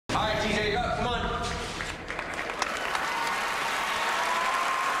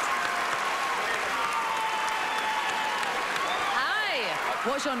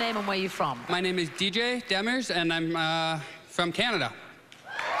what's your name and where are you from? My name is DJ Demers, and I'm from Canada.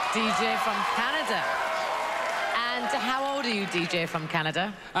 DJ from Canada. And how old are you, DJ from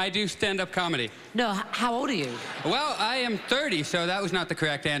Canada? I do stand-up comedy. No, how old are you? Well, I am 30, so that was not the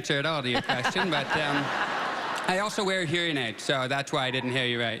correct answer at all to your question, but I also wear hearing aids, so that's why I didn't hear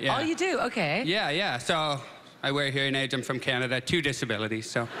you right. Yeah. Oh, you do? Okay. Yeah. So I wear hearing aids. I'm from Canada. 2 disabilities,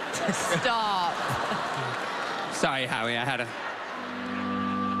 so. Stop. Sorry, Howie, I had a...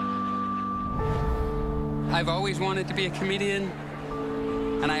 I've always wanted to be a comedian,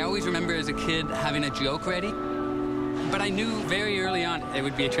 and I always remember as a kid having a joke ready, but I knew very early on it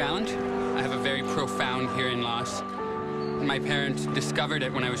would be a challenge. I have a very profound hearing loss. My parents discovered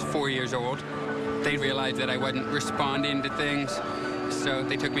it when I was 4 years old. They realized that I wasn't responding to things, so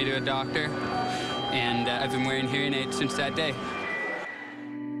they took me to a doctor, and I've been wearing hearing aids since that day.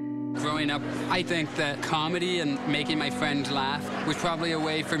 Growing up, I think that comedy and making my friends laugh was probably a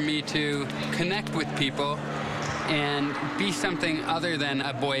way for me to connect with people and be something other than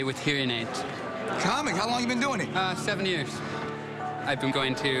a boy with hearing aids. Comic, how long you been doing it? 7 years. I've been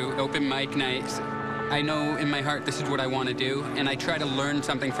going to open mic nights. I know in my heart this is what I want to do, and I try to learn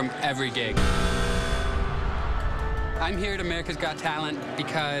something from every gig. I'm here at America's Got Talent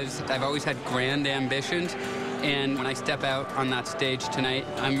because I've always had grand ambitions, and when I step out on that stage tonight,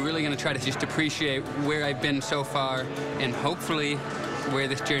 I'm really going to try to just appreciate where I've been so far and hopefully where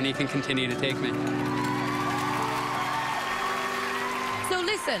this journey can continue to take me. So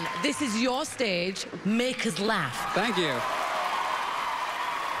listen, this is your stage. Make us laugh. Thank you.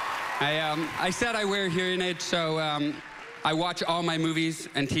 I said I wear hearing aids, so I watch all my movies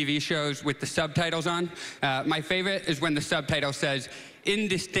and TV shows with the subtitles on. My favorite is when the subtitle says,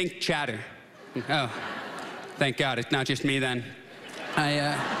 indistinct chatter. Oh, thank God, it's not just me then.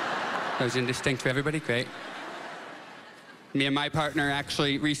 That was indistinct for everybody, great. Me and my partner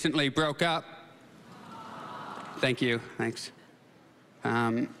actually recently broke up. Thank you, thanks.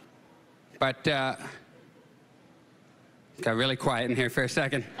 But got really quiet in here for a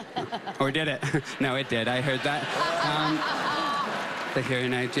second. Or did it? No, it did. I heard that. The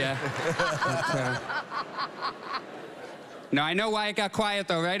hearing aids, yeah. But, no, I know why it got quiet,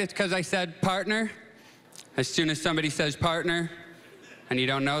 though, right? It's because I said partner. As soon as somebody says partner, and you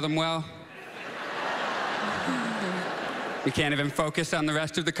don't know them well, you can't even focus on the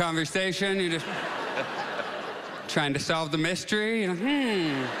rest of the conversation. You're just trying to solve the mystery. You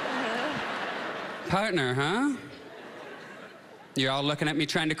know, partner, huh? You're all looking at me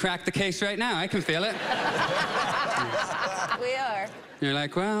trying to crack the case right now. I can feel it. We are. You're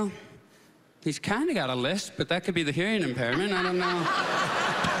like, well, he's kind of got a lisp, but that could be the hearing impairment. I don't know.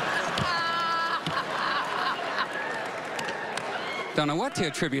 Don't know what to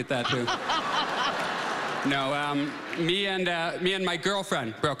attribute that to. No, me and my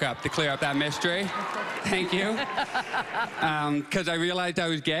girlfriend broke up to clear up that mystery. Thank you. Because I realized I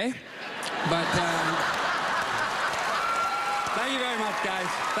was gay. But, thank you very much, guys.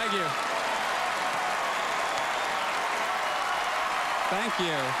 Thank you. Thank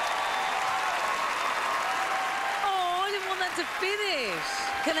you. Oh, I didn't want that to finish.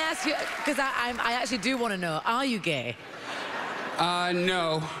 Can I ask you, because I actually do want to know, are you gay?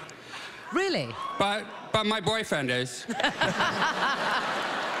 No. Really? But my boyfriend is.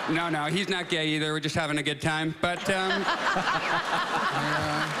 No, he's not gay either. We're just having a good time. But,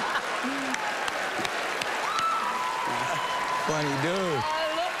 Funny dude. I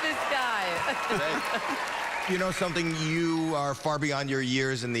love this guy. You know something? You are far beyond your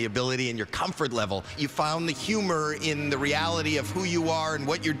years and the ability and your comfort level. You found the humor in the reality of who you are and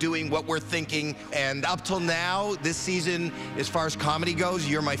what you're doing, what we're thinking. And up till now, this season, as far as comedy goes,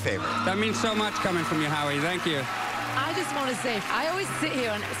 you're my favorite. that means so much coming from you, Howie. Thank you. I just want to say, I always sit here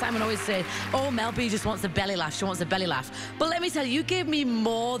and Simon always says, oh, Mel B just wants a belly laugh. She wants a belly laugh. But let me tell you, you gave me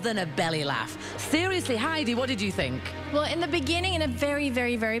more than a belly laugh. Seriously, Heidi, what did you think? Well, in the beginning, in the very,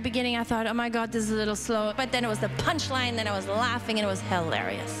 very, very beginning, I thought, oh my God, this is a little slow. But then it was the punchline, then I was laughing, and it was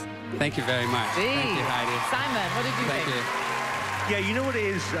hilarious. Thank you very much. Gee. Thank you, Heidi. Simon, what did you think? Thank you. Yeah, you know what it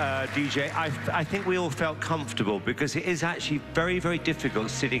is, DJ? I think we all felt comfortable because it is actually very, very difficult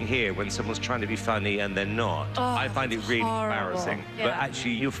sitting here when someone's trying to be funny and they're not. Oh, I find it really horrible. embarrassing. Yeah. But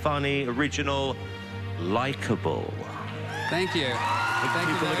actually, you're funny, original, likable. Thank you. Thank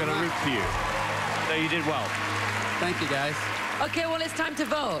you People are very going to root much. for you. So you did well. Thank you, guys. Okay, well, it's time to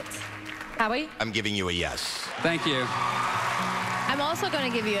vote. Howie? I'm giving you a yes. Thank you. I'm also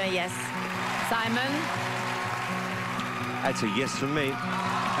going to give you a yes. Simon? That's a yes from me.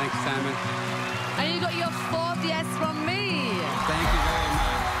 Thanks, Simon. And you got your 4th yes from me. Thank you very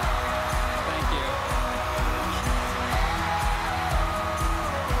much. Thank you.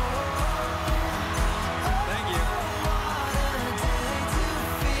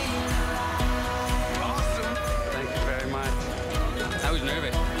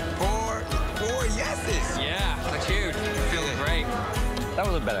 That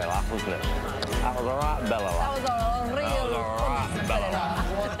was a belly laugh, wasn't it? That was a right belly laugh. That was a real right belly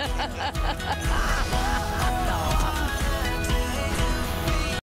laugh.